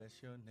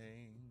bless your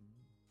name.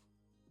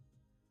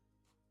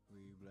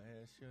 We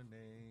bless your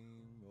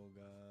name, oh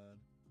God.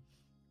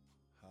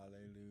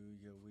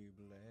 Hallelujah, we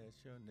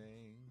bless your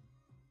name.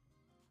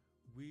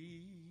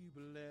 We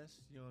bless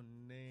your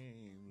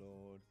name,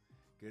 Lord.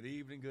 Good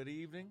evening, good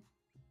evening.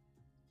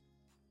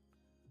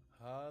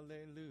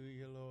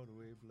 Hallelujah, Lord,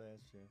 we bless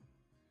you.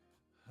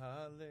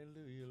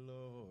 Hallelujah,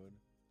 Lord,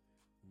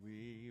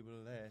 we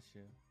bless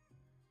you.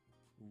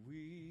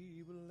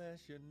 We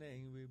bless your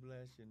name, we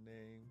bless your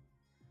name.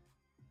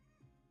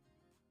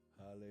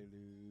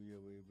 Hallelujah,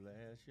 we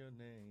bless your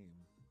name.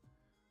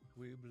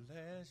 We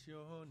bless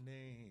your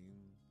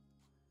name.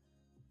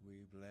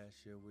 We bless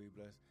you, we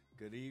bless.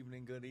 Good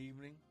evening, good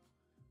evening.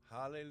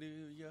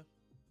 Hallelujah.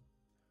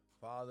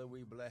 Father,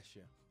 we bless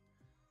you.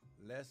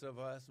 Less of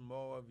us,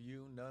 more of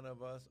you, none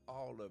of us,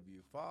 all of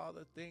you.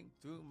 Father, think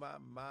through my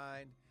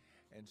mind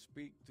and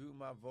speak through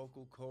my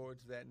vocal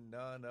cords that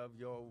none of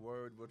your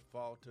word would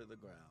fall to the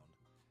ground.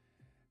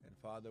 And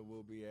Father,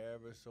 we'll be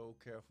ever so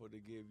careful to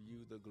give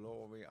you the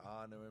glory,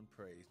 honor, and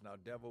praise. Now,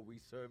 devil, we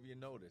serve you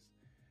notice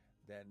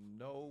that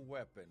no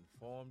weapon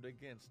formed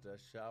against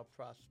us shall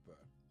prosper.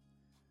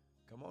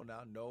 Come on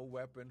now, no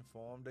weapon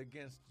formed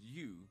against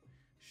you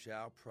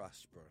shall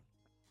prosper.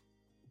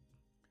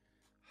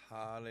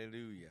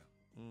 Hallelujah.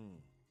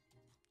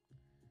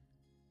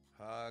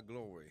 Ha,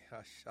 glory.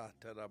 Ha,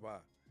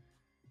 shataraba.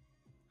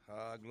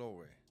 Ha,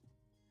 glory.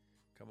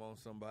 Come on,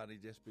 somebody,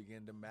 just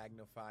begin to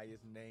magnify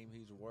his name.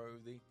 He's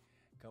worthy.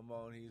 Come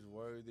on, he's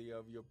worthy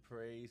of your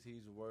praise.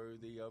 He's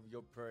worthy of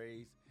your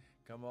praise.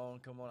 Come on,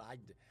 come on.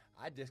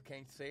 I just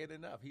can't say it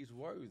enough. He's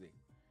worthy.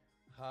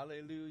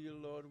 Hallelujah,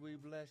 Lord, we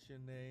bless your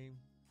name.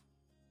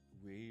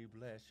 We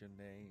bless your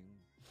name.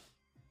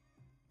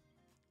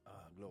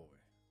 Ah, glory.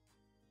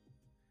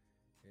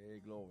 Hey,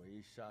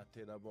 glory.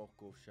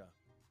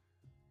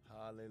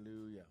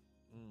 Hallelujah.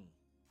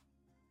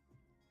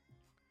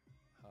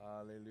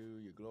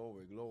 Hallelujah.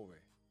 Glory, glory.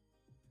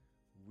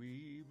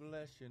 We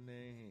bless your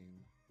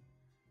name.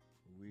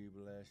 We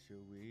bless you.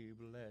 We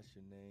bless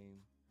your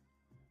name.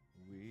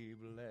 We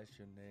bless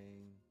your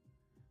name.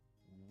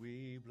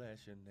 We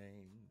bless your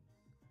name.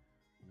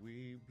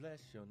 We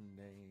bless your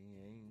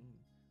name.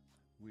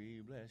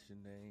 We bless your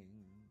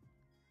name.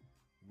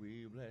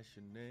 We bless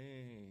your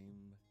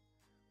name.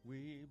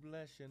 We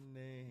bless your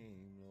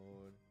name,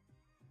 Lord.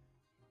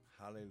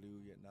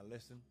 Hallelujah. Now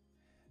listen,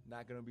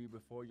 not going to be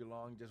before you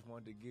long. Just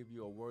wanted to give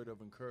you a word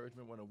of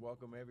encouragement. Want to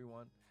welcome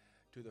everyone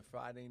to the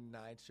Friday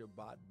night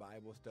Shabbat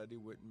Bible study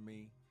with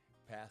me,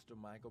 Pastor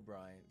Michael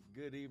Bryant.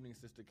 Good evening,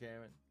 Sister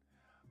Karen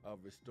of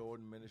Restored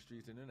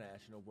Ministries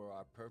International, where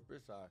our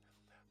purpose, our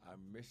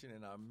mission,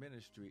 and our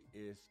ministry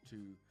is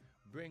to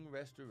bring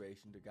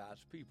restoration to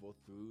God's people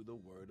through the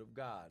Word of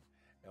God.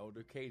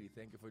 Elder Katie,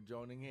 thank you for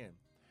joining in.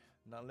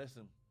 Now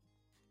listen,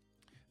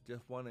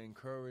 just want to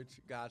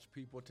encourage God's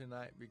people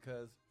tonight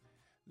because,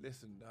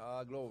 listen,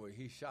 glory,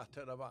 he shot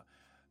to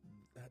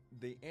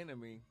the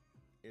enemy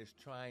is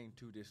trying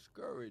to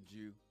discourage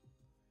you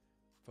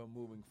from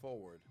moving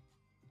forward.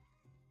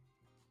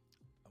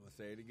 I'm going to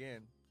say it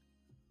again.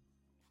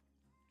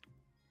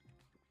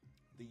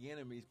 The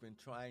enemy's been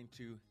trying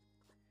to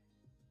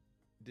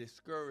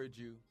discourage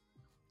you,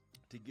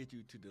 to get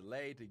you to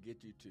delay, to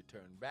get you to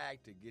turn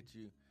back, to get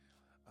you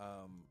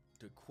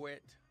to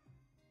quit.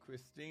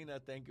 Christina,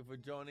 thank you for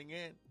joining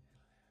in.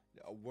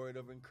 A word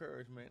of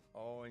encouragement.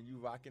 Oh, and you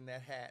rocking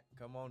that hat.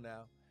 Come on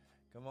now.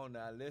 Come on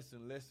now.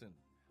 Listen.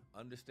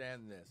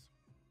 Understand this.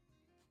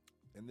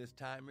 In this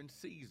time and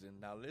season,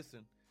 now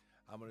listen,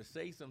 I'm going to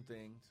say some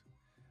things.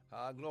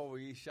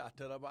 Glory,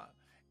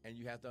 and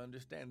you have to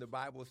understand the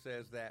Bible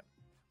says that,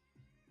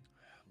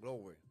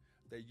 glory,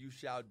 that you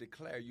shall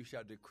declare, you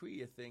shall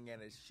decree a thing,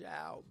 and it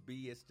shall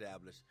be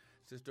established.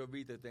 Sister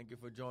Aretha, thank you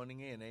for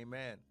joining in.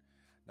 Amen.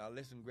 Now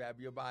listen, grab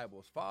your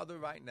Bibles. Father,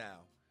 right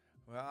now.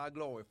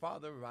 Glory.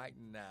 Father, right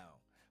now.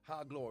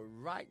 Glory.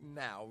 Right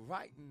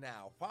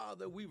now.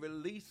 Father, we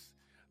release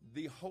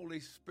the Holy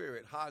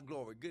Spirit.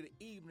 Glory. Good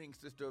evening,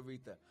 Sister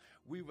Aretha.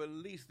 We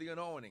release the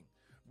anointing.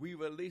 We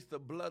release the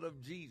blood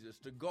of Jesus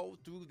to go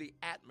through the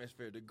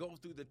atmosphere, to go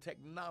through the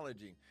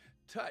technology,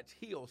 touch,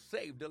 heal,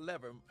 save,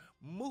 deliver,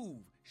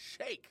 move,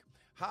 shake.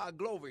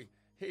 Glory.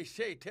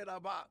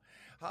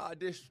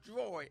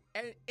 Destroy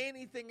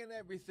anything and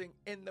everything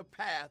in the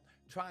path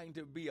trying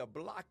to be a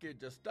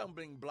blockage, a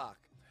stumbling block,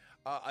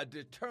 a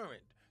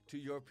deterrent to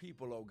your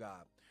people, oh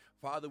God.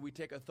 Father, we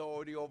take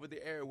authority over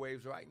the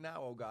airwaves right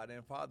now, oh God.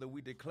 And Father,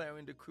 we declare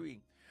and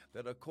decree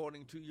that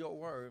according to your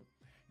word,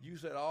 you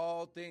said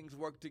all things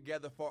work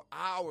together for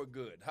our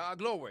good.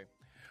 Glory.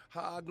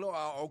 Glory.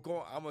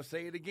 I'm going to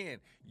say it again.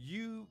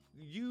 You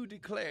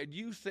declared,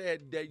 you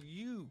said that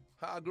you,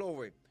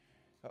 glory,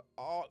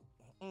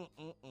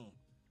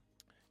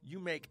 you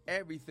make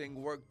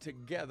everything work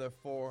together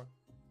for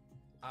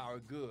our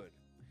good.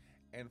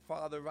 And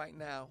Father, right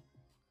now,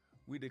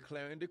 we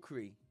declare and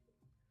decree,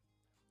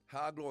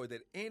 glory,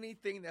 that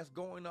anything that's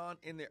going on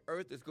in the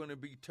earth is going to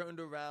be turned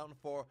around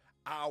for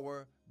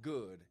our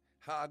good.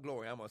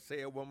 Glory. I'm going to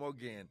say it one more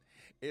again.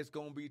 It's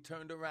going to be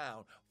turned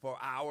around for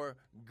our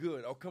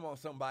good. Oh, come on,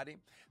 somebody.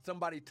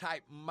 Somebody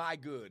type my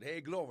good.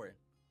 Hey, glory.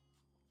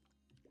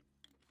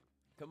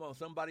 Come on,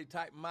 somebody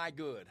type my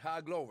good.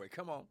 Glory.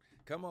 Come on.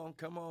 Come on,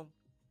 come on.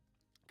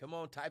 Come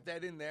on, type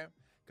that in there.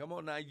 Come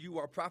on now, you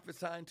are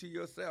prophesying to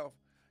yourself.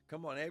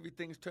 Come on,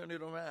 everything's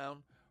turning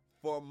around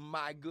for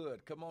my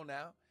good. Come on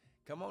now.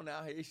 Come on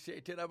now. Hey,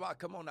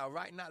 come on now.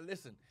 Right now,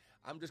 listen.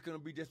 I'm just going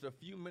to be just a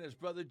few minutes.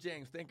 Brother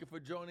James, thank you for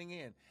joining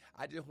in.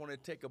 I just want to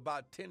take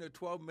about 10 or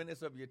 12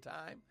 minutes of your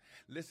time.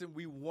 Listen,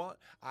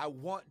 I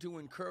want to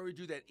encourage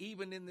you that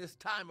even in this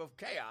time of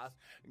chaos,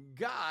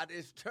 God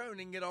is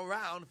turning it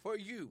around for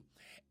you.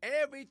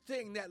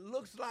 Everything that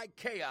looks like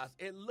chaos,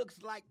 it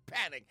looks like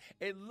panic,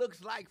 it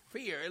looks like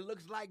fear, it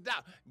looks like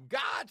doubt.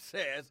 God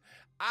says,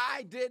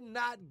 I did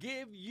not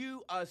give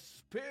you a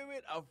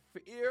spirit of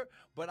fear,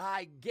 but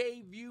I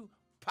gave you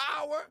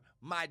power,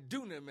 my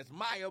dunamis,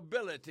 my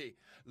ability,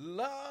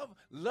 love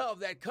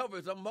that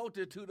covers a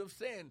multitude of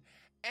sin,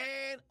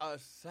 and a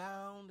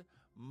sound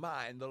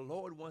mind. The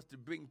Lord wants to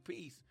bring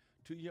peace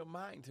to your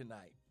mind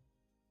tonight.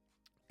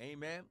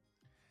 Amen.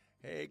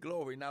 Hey,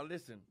 glory. Now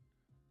listen,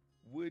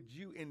 would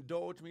you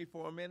indulge me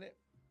for a minute?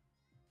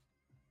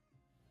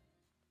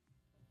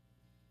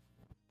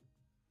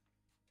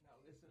 Now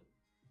listen,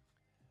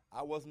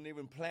 I wasn't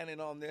even planning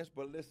on this,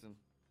 but listen,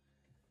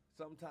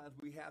 sometimes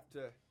we have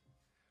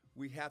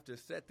to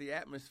set the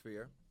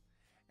atmosphere,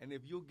 and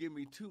if you'll give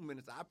me 2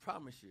 minutes, I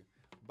promise you,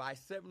 by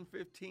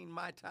 7:15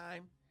 my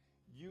time,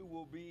 you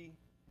will be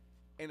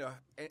in a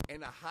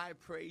high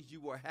praise.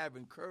 You will have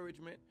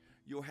encouragement.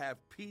 You'll have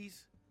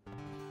peace,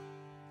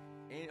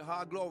 in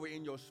high glory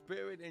in your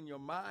spirit, in your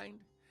mind.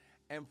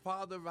 And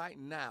Father, right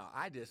now,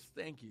 I just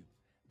thank you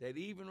that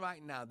even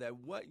right now, that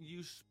what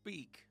you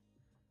speak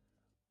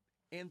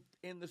in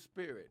the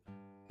spirit,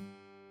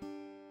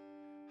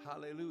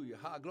 hallelujah,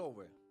 high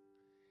glory.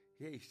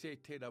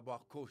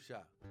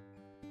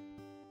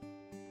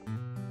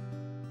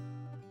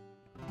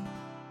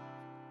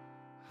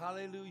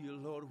 Hallelujah,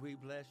 Lord, we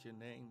bless your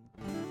name.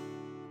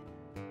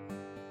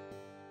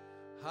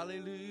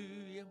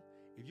 Hallelujah.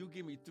 If you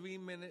give me 3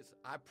 minutes,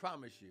 I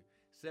promise you,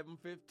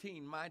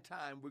 7:15 my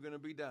time, we're going to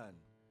be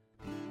done.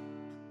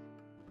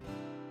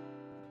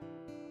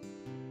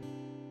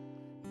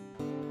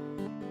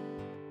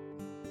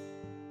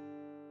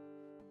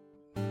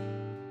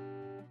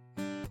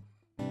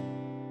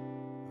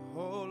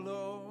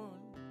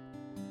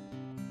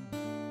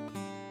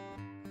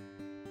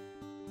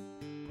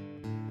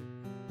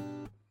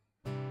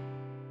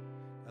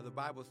 The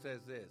Bible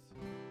says this: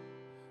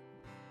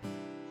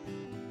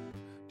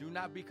 do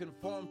not be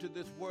conformed to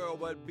this world,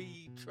 but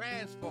be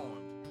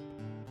transformed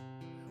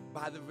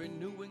by the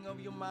renewing of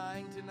your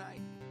mind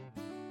tonight.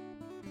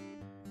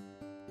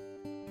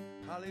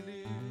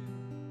 Hallelujah.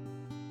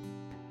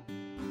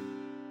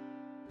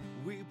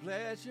 We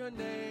bless your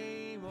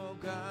name, oh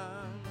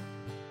God.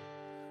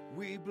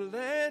 We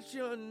bless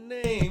your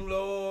name,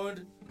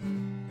 Lord.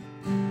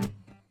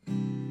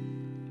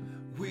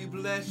 We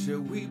bless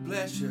you, we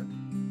bless you.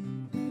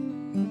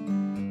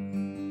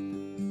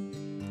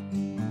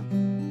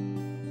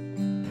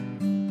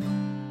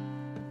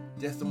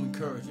 That's some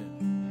encouraging.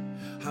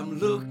 I'm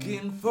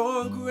looking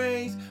for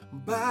grace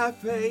by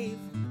faith.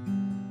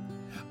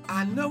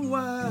 I know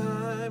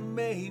I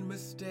made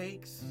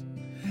mistakes.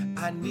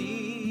 I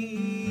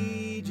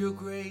need your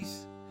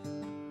grace.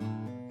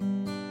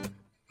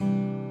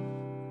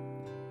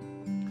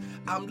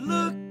 I'm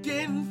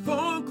looking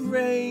for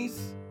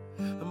grace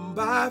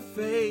by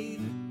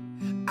faith.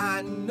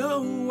 I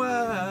know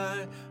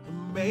I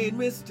made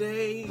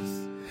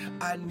mistakes.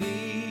 I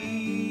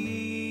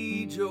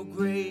need your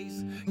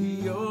grace,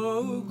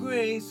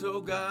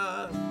 oh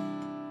God.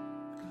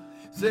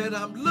 Said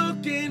I'm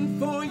looking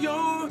for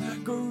your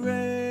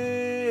grace.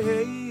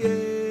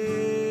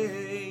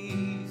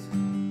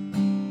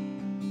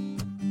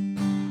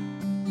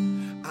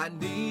 I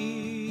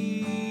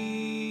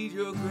need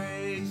your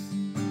grace.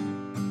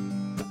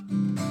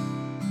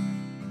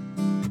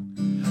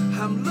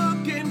 I'm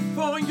looking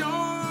for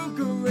your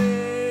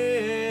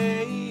grace,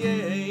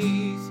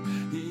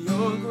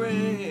 your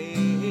grace.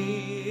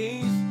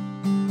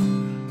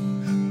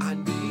 I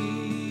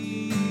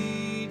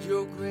need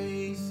your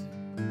grace.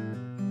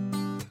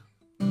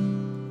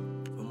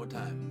 One more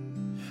time.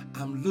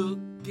 I'm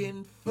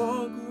looking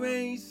for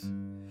grace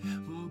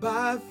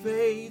by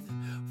faith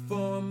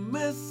for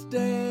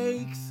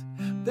mistakes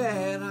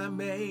that I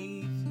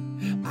made.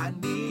 I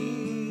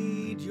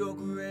need your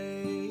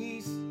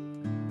grace.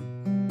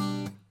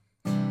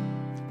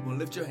 Well,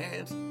 lift your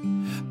hands.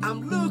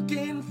 I'm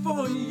looking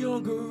for your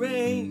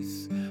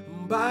grace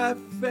by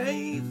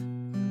faith.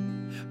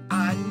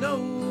 I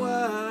know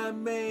I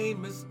made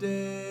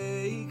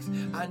mistakes.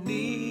 I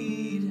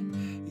need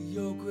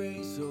your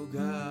grace, oh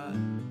God.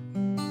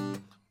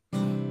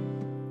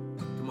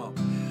 Come on.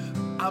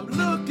 I'm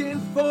looking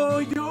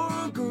for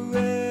your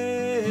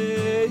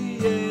grace.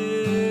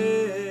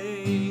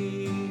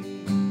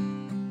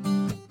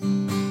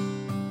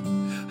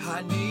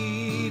 I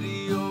need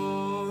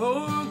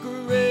your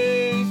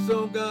grace, oh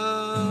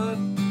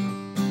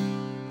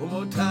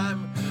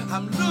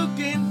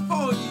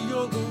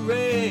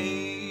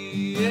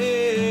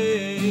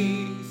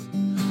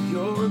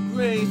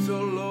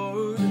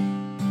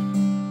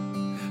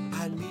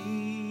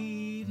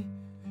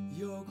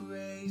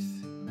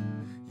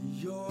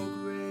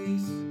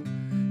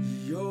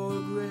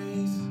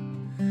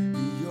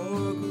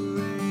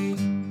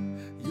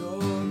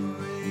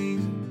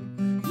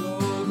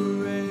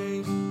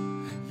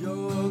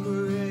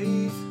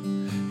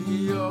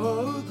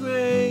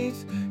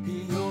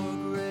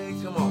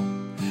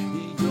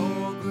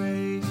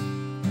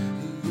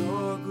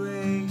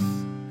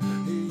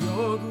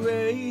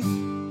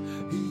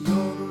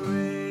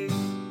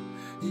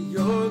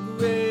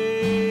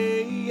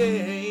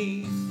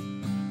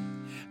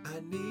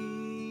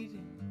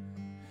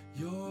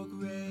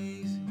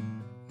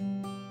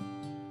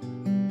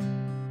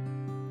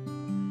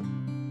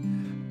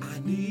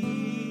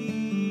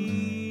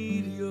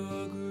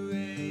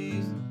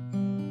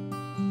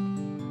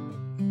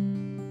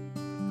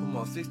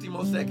 60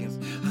 more seconds.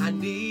 I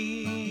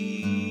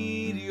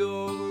need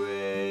your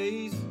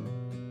grace.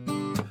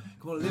 Come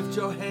on, lift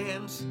your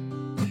hands.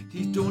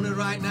 He's doing it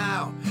right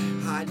now.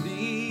 I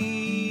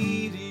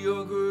need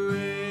your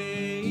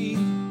grace.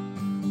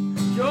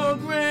 Your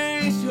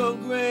grace, your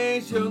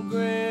grace, your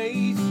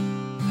grace.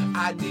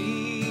 I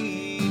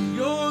need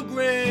your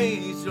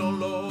grace, your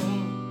Lord.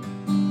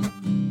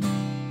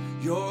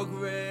 Your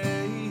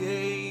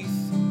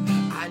grace.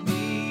 I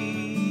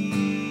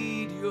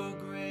need your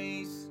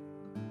grace.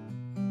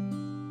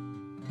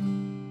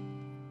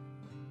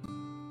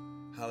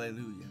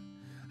 Hallelujah.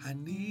 I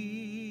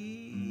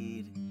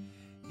need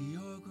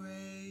your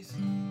grace.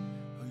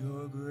 Oh,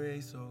 your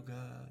grace, oh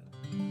God.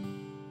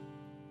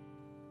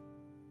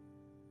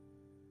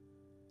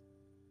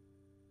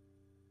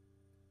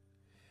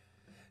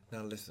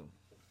 Now listen.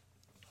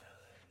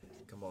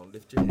 Come on,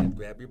 lift your hand,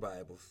 grab your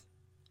Bibles.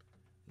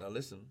 Now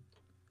listen.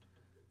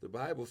 The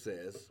Bible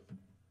says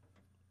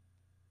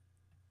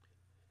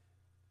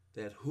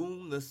that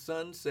whom the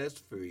Son sets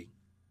free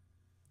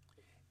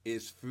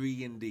is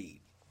free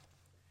indeed.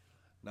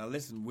 Now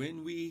listen,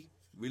 when we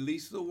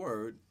release the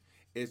word,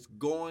 it's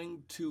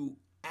going to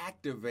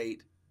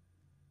activate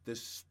the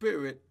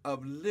spirit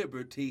of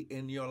liberty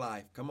in your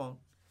life. Come on.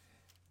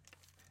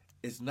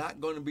 It's not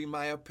going to be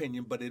my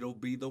opinion, but it'll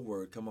be the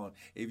word. Come on.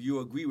 If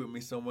you agree with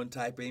me, someone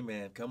type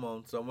amen. Come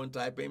on, someone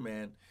type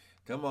amen.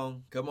 Come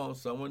on,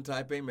 someone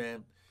type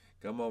amen.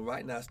 Come on,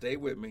 right now, stay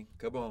with me.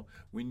 Come on.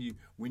 When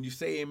you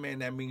say amen,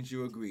 that means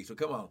you agree. So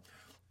come on.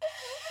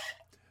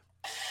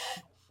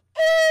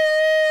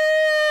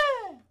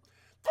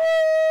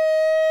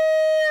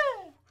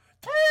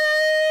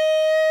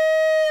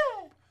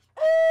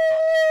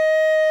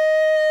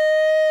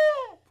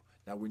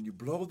 Now, when you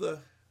blow the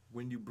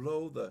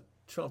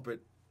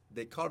trumpet,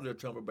 they called it a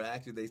trumpet, but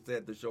actually they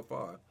said the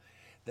shofar.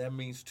 That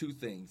means two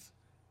things.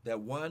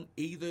 That one,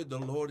 either the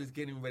Lord is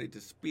getting ready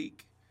to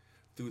speak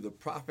through the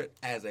prophet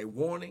as a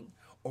warning,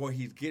 or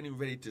he's getting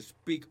ready to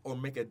speak or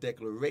make a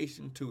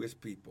declaration to his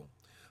people.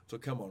 So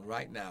come on,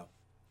 right now,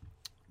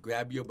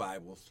 grab your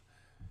Bibles.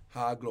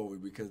 High glory,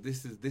 because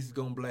this is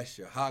going to bless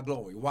you. High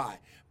glory. Why?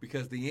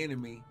 Because the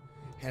enemy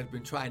has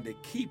been trying to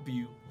keep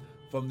you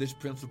from this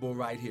principle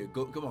right here.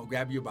 Come on,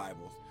 grab your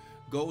Bibles.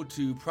 Go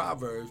to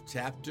Proverbs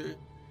chapter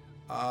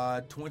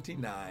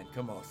 29.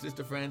 Come on,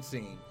 Sister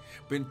Francine.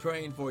 Been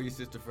praying for you,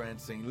 Sister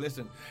Francine.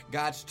 Listen,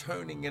 God's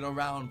turning it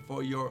around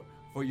for your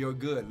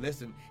good.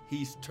 Listen,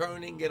 he's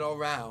turning it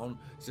around,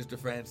 Sister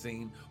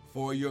Francine,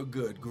 for your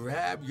good.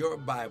 Grab your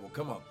Bible.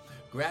 Come on,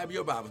 grab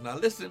your Bibles. Now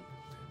listen,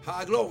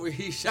 high glory,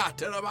 he shot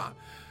to the bottom.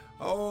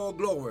 Oh,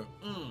 glory.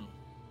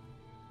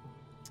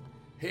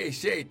 Hey,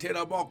 she te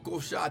the boko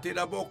shot, te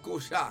the boko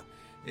shot.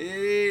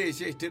 Hey,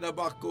 she te the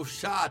boko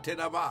shot, te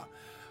the bottom.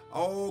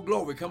 Oh,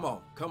 glory. Come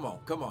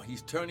on.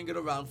 He's turning it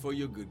around for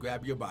your good.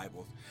 Grab your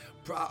Bibles.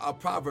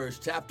 Proverbs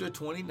chapter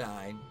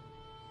 29.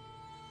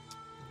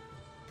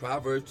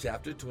 Proverbs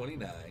chapter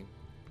 29.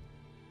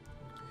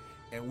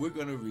 And we're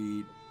going to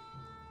read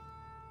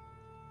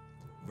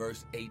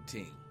verse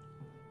 18.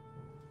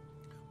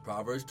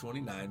 Proverbs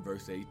 29,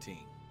 verse 18.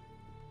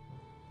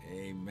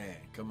 Amen.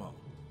 Come on.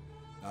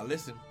 Now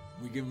listen,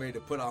 we're getting ready to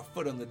put our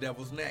foot on the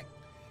devil's neck,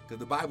 because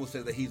the Bible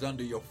says that he's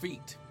under your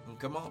feet. And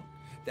come on.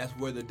 That's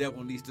where the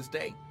devil needs to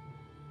stay.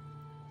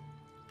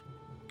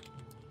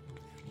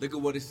 Look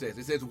at what it says.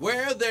 It says,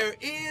 where there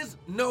is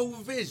no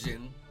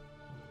vision,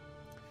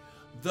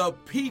 the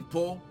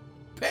people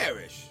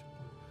perish.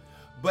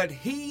 But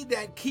he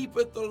that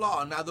keepeth the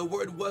law. Now the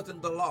word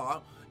wasn't the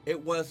law.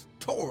 It was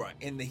Torah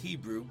in the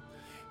Hebrew.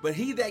 But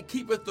he that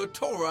keepeth the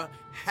Torah,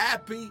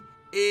 happy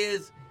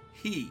is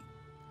he.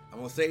 I'm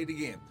going to say it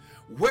again.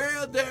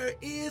 Where there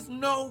is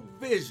no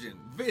vision,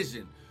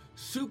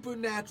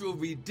 supernatural,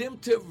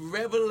 redemptive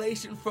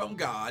revelation from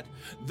God,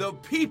 the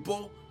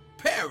people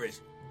perish.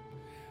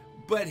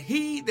 But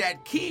he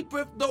that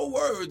keepeth the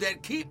word,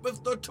 that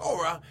keepeth the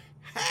Torah,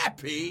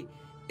 happy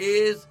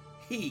is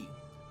he.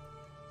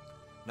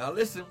 Now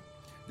listen,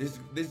 this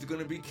is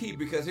going to be key,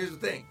 because here's the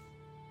thing.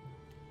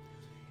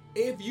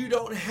 If you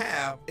don't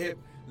have,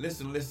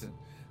 listen,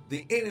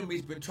 the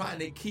enemy's been trying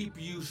to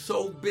keep you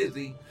so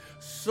busy,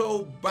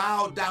 so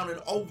bowed down and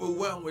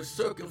overwhelmed with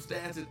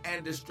circumstances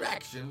and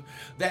distractions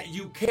that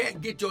you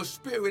can't get your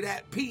spirit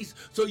at peace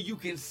so you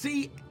can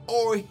see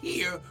or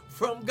hear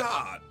from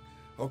God.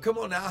 Oh, come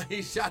on now.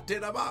 He shot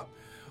it about.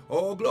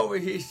 Oh,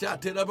 glory. He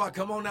shot it about.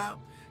 Come on now.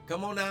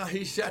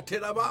 He shot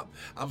it about.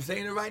 I'm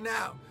saying it right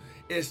now.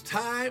 It's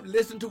time.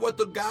 Listen to what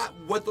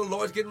the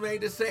Lord's getting ready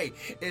to say.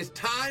 It's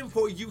time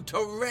for you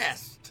to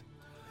rest.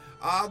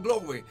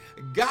 Glory.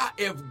 God,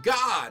 if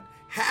God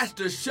has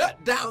to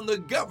shut down the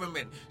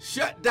government,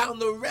 shut down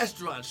the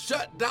restaurants,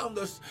 shut down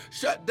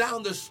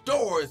the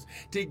stores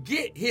to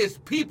get his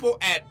people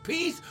at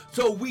peace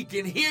so we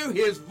can hear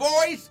his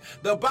voice,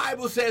 the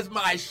Bible says,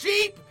 my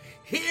sheep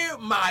hear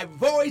my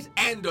voice,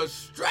 and a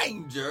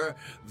stranger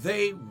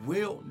they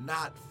will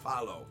not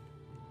follow.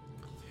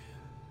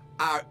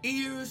 Our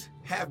ears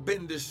have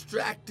been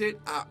distracted.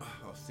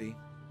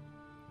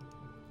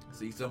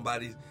 See,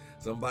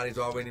 somebody's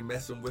already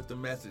messing with the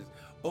message.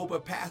 Oh,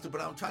 but Pastor,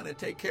 but I'm trying to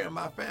take care of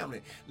my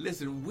family.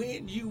 Listen,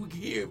 when you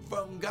hear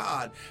from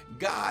God,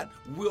 God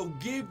will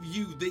give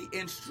you the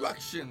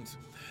instructions,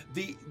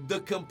 the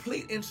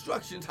complete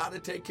instructions how to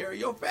take care of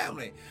your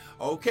family.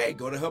 Okay,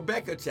 go to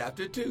Habakkuk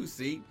chapter 2.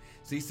 See,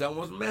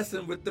 someone's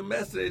messing with the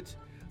message.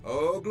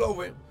 Oh,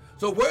 glory.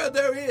 So where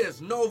there is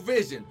no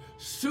vision,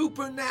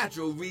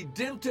 supernatural,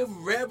 redemptive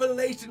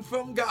revelation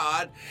from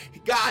God,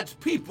 God's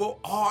people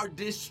are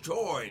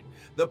destroyed.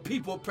 The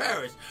people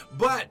perish.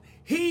 But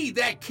he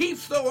that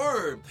keeps the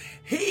word,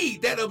 he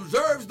that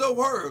observes the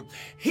word,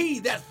 he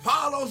that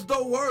follows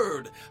the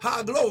word,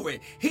 glory,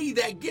 he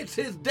that gets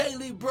his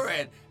daily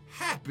bread,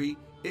 happy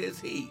is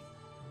he.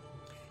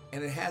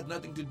 And it has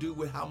nothing to do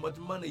with how much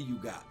money you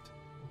got.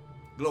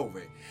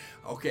 Glory.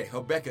 Okay,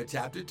 Habakkuk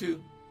chapter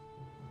 2.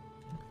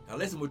 Now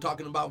listen, we're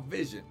talking about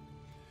vision,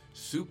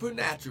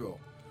 supernatural,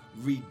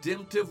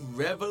 redemptive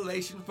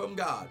revelation from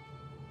God.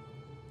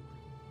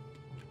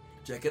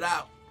 Check it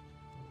out.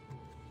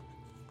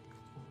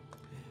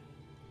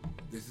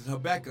 This is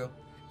Habakkuk.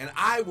 And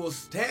I will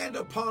stand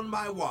upon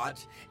my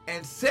watch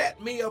and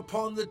set me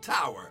upon the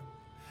tower.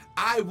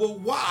 I will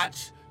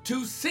watch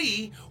to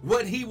see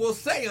what he will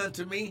say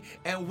unto me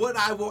and what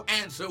I will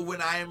answer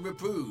when I am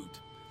reproved.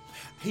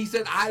 He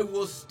said, I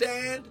will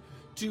stand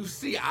to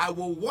see. I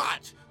will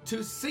watch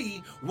to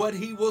see what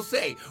he will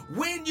say.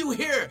 When you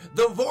hear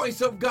the voice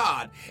of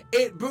God,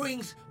 it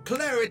brings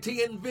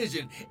clarity and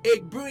vision.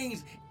 It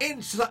brings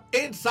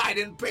insight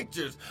and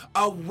pictures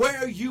of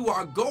where you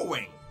are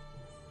going.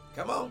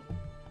 Come on.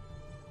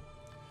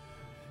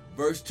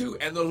 Verse 2,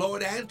 and the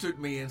Lord answered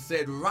me and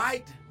said,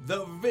 write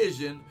the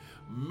vision,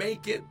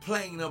 make it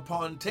plain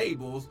upon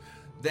tables,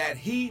 that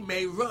he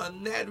may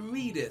run that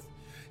readeth.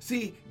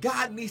 See,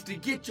 God needs to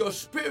get your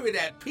spirit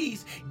at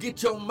peace,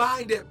 get your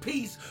mind at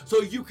peace,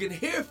 so you can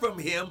hear from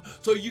him,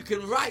 so you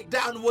can write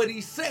down what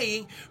he's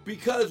saying,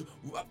 because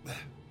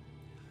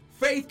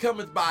faith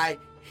cometh by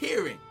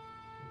hearing.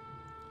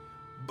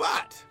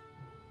 But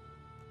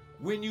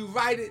when you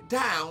write it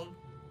down,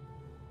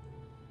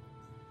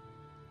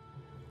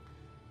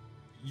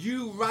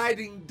 you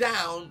writing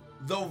down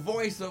the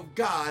voice of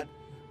God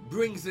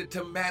brings it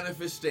to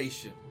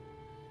manifestation.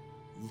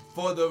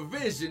 For the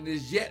vision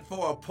is yet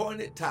for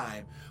appointed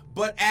time,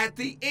 but at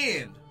the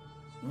end,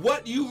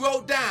 what you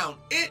wrote down,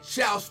 it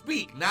shall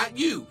speak, not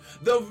you.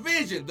 The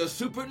vision, the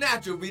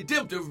supernatural,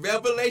 redemptive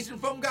revelation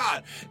from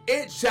God,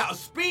 it shall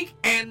speak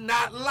and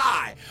not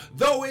lie.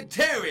 Though it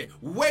tarry,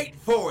 wait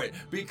for it,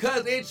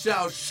 because it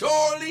shall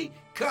surely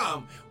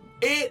come.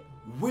 It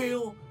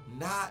will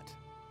not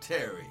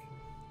tarry.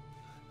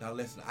 Now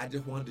listen, I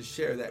just wanted to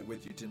share that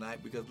with you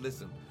tonight, because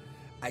listen,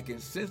 I can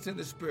sense in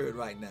the spirit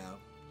right now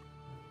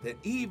that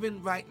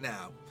even right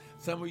now,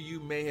 some of you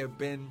may have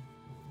been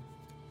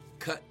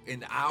cut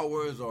in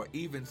hours, or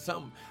even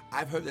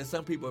I've heard that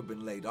some people have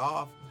been laid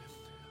off.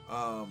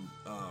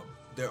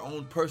 Their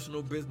own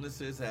personal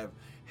businesses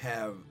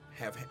have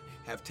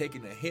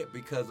taken a hit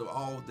because of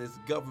all this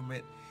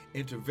government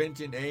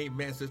intervention.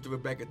 Amen, Sister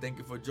Rebecca, thank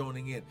you for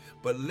joining in.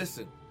 But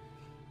listen,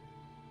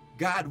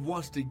 God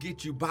wants to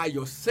get you by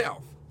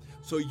yourself,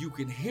 so you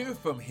can hear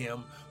from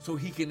him, so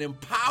he can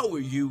empower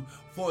you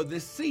for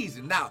this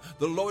season. Now,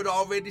 the Lord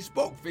already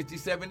spoke.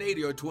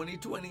 5780 or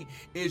 2020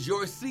 is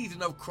your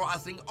season of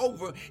crossing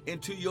over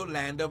into your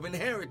land of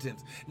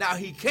inheritance. Now,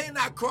 he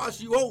cannot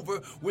cross you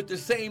over with the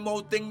same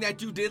old thing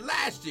that you did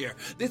last year.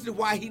 This is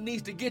why he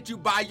needs to get you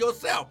by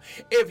yourself.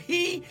 If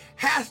he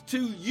has to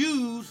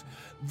use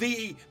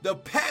the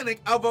panic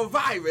of a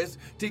virus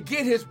to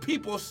get his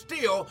people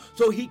still,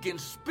 so he can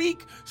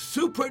speak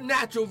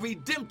supernatural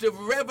redemptive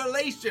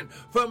revelation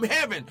from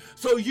heaven,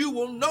 so you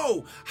will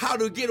know how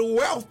to get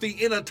wealthy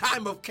in a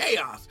time of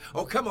chaos.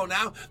 Oh, come on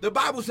now. The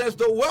Bible says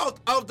the wealth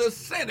of the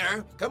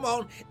sinner, come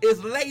on,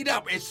 is laid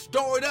up, it's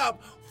stored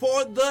up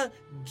for the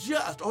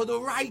just or the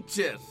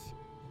righteous.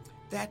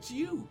 That's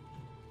you.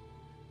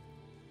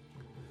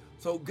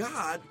 So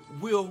God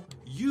will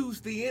use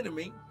the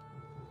enemy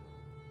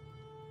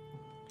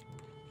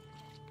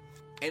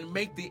and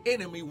make the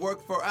enemy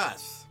work for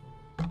us.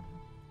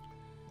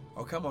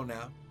 Oh, come on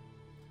now.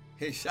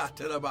 He shot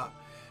to the bottom.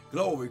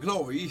 Glory,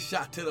 glory. He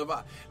shot to the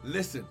bottom.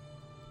 Listen.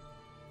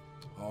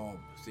 Oh,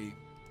 see.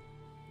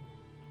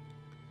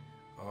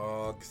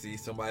 Oh, see,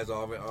 somebody's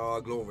already. Oh,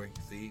 glory.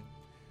 See.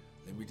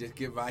 Let me just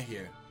get right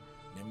here.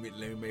 Let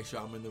me make sure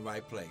I'm in the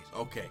right place.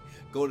 Okay.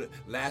 Go to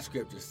last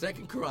scripture.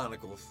 2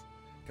 Chronicles.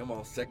 Come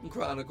on. 2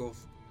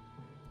 Chronicles.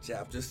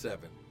 Chapter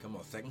 7. Come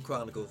on. 2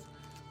 Chronicles.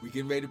 We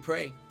getting ready to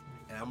pray.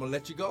 And I'm going to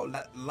let you go.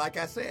 Like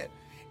I said,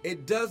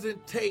 it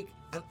doesn't take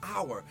an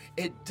hour.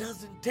 It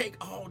doesn't take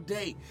all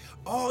day.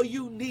 All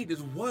you need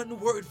is one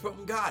word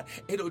from God.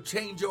 It'll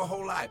change your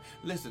whole life.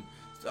 Listen,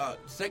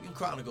 2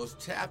 Chronicles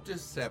chapter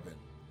 7.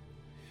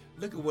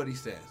 Look at what he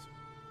says.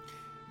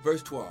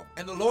 Verse 12.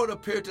 And the Lord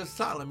appeared to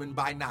Solomon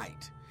by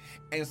night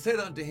and said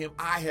unto him,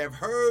 I have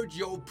heard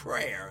your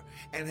prayer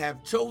and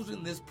have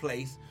chosen this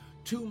place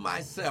to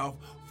myself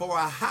for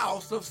a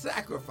house of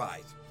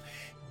sacrifice.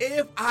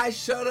 If I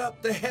shut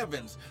up the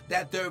heavens,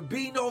 that there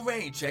be no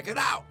rain, check it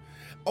out,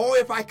 or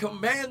if I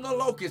command the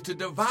locusts to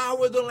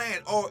devour the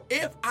land, or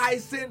if I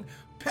send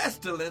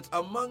pestilence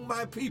among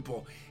my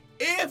people,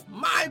 if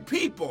my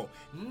people,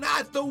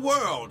 not the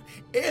world,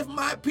 if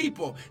my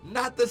people,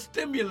 not the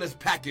stimulus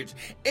package,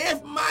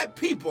 if my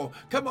people,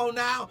 come on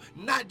now,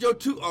 not your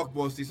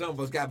well, see, some of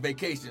us got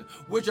vacation,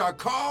 which are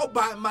called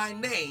by my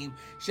name,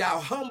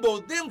 shall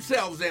humble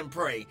themselves and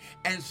pray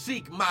and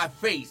seek my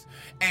face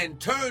and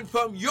turn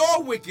from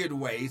your wicked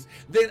ways,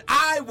 then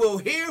I will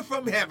hear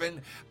from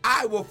heaven,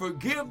 I will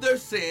forgive their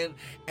sin,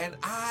 and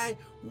I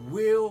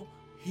will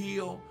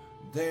heal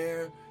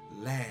their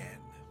land.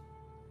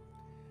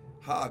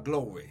 Ha,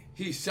 glory.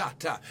 He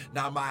shata.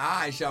 Now my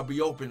eyes shall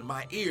be open,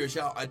 my ears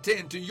shall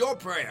attend to your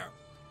prayer.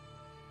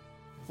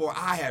 For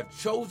I have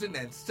chosen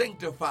and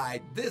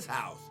sanctified this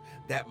house,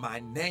 that my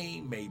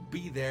name may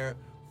be there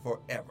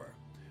forever.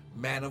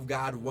 Man of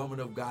God, woman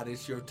of God,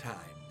 it's your time.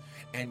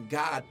 And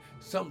God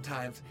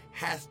sometimes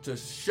has to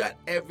shut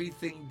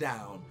everything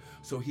down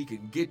so he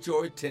can get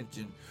your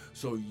attention,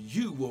 so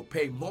you will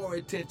pay more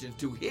attention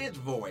to his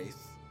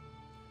voice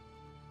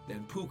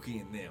than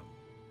Pookie and them,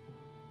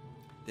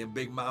 than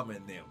Big Mama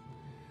and them,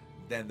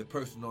 than the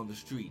person on the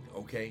street,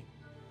 okay?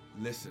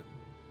 Listen,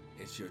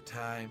 it's your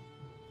time.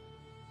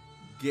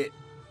 Get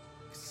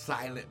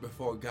silent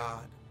before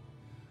God.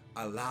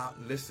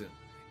 Listen,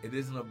 it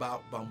isn't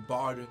about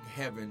bombarding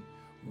heaven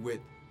with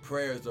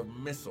prayers of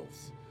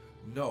missiles.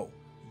 No,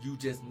 you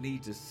just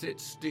need to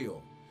sit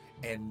still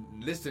and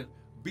listen.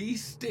 Be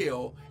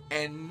still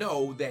and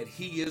know that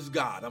he is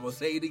God. I'm going to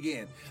say it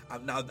again.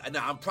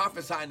 I'm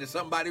prophesying to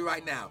somebody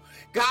right now.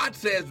 God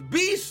says,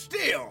 be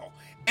still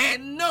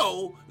and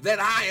know that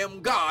I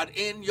am God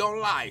in your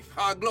life.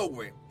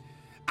 Glory.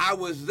 I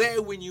was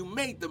there when you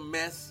made the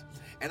mess,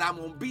 and I'm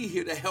going to be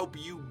here to help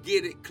you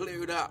get it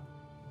cleared up.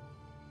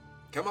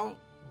 Come on.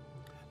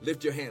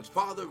 Lift your hands.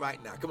 Father,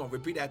 right now. Come on,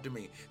 repeat after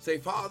me. Say,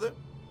 Father,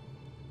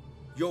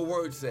 your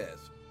word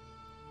says,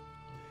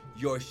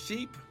 your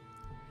sheep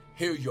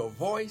hear your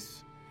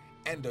voice,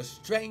 and a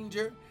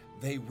stranger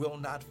they will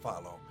not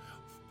follow.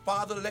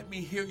 Father, let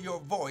me hear your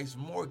voice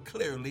more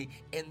clearly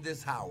in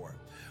this hour.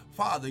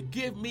 Father,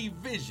 give me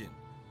vision,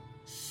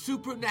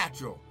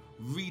 supernatural,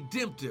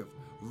 redemptive,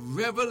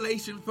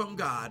 revelation from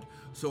God,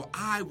 so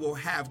I will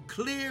have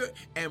clear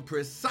and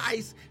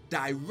precise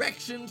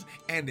directions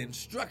and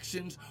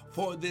instructions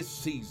for this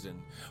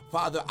season.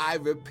 Father, I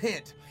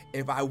repent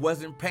if I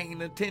wasn't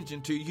paying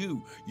attention to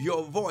you,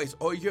 your voice,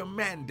 or your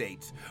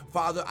mandates.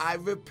 Father, I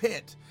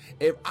repent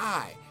if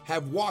I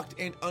have walked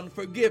in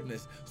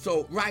unforgiveness.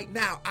 So right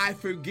now, I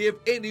forgive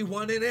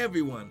anyone and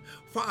everyone.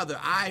 Father,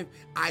 I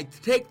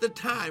take the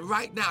time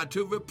right now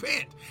to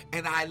repent,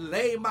 and I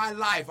lay my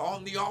life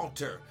on the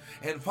altar.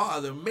 And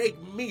Father,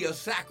 make me a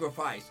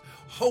sacrifice,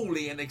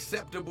 holy and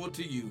acceptable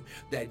to you,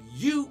 that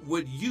you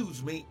would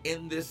use me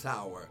in this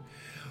hour.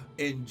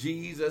 In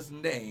Jesus'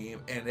 name,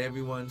 and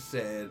everyone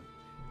said,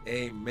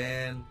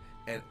 amen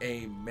and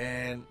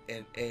amen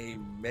and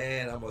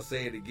amen. I'm going to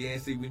say it again.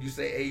 See, when you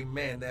say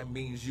amen, that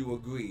means you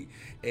agree.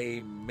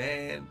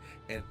 Amen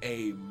and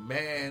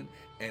amen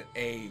and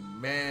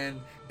amen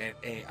and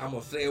amen. I'm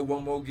going to say it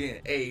one more again.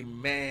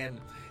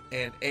 Amen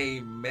and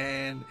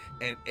amen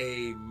and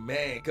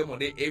amen. Come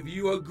on, if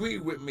you agree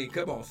with me,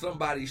 come on,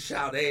 somebody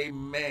shout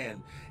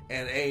amen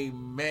and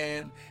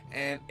amen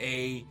and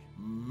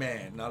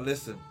amen. Now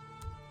listen.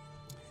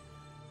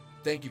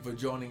 Thank you for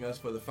joining us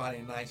for the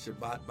Friday night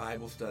Shabbat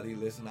Bible study.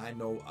 Listen, I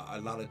know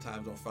a lot of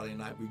times on Friday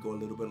night we go a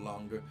little bit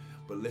longer,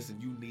 but listen,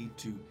 you need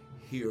to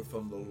hear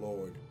from the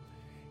Lord.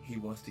 He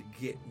wants to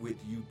get with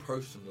you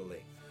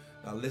personally.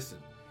 Now listen,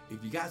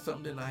 if you got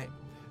something tonight,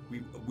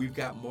 we've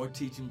got more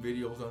teaching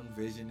videos on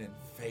vision and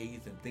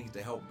faith and things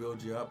to help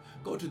build you up.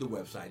 Go to the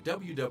website,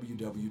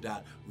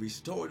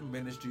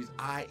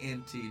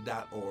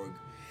 www.restoredministriesint.org,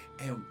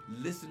 and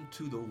listen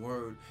to the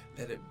word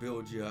that it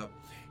builds you up.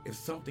 If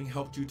something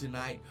helped you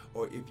tonight,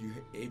 or if you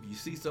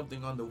see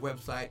something on the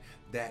website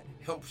that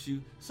helps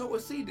you, sow a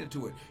seed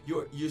into it.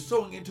 You're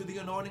sowing into the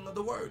anointing of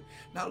the word.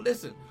 Now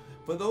listen,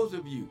 for those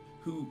of you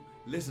who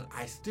listen,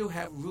 I still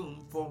have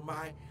room for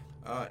my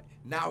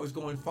now it's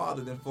going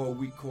farther than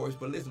 4-week course,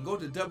 but listen, go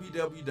to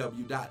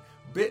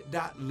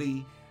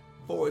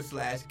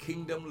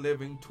www.bit.ly/Kingdom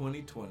Living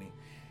 2020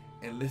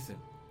 and listen,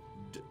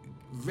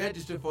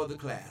 register for the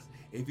class.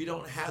 If you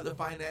don't have the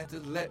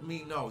finances, let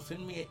me know.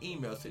 Send me an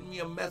email. Send me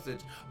a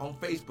message on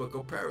Facebook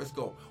or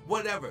Periscope.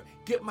 Whatever.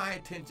 Get my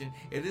attention.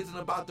 It isn't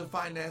about the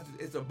finances.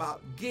 It's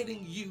about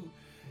getting you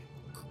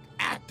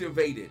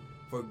activated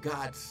for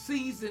God's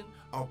season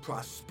of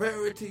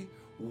prosperity,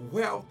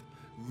 wealth,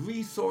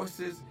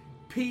 resources,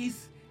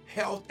 peace,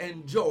 health,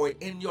 and joy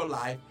in your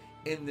life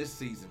in this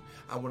season.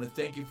 I want to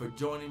thank you for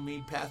joining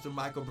me, Pastor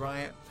Michael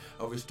Bryant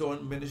of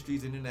Restoring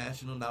Ministries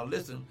International. Now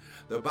listen,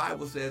 the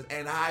Bible says,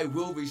 and I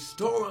will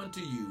restore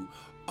unto you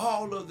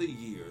all of the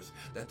years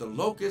that the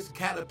locust,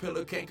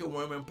 caterpillar,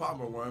 cankerworm, and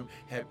palmer worm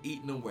have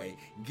eaten away.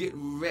 Get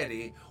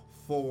ready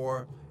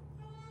for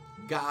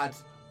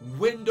God's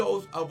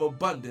windows of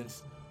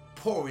abundance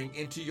pouring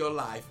into your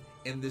life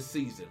in this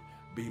season.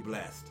 Be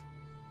blessed.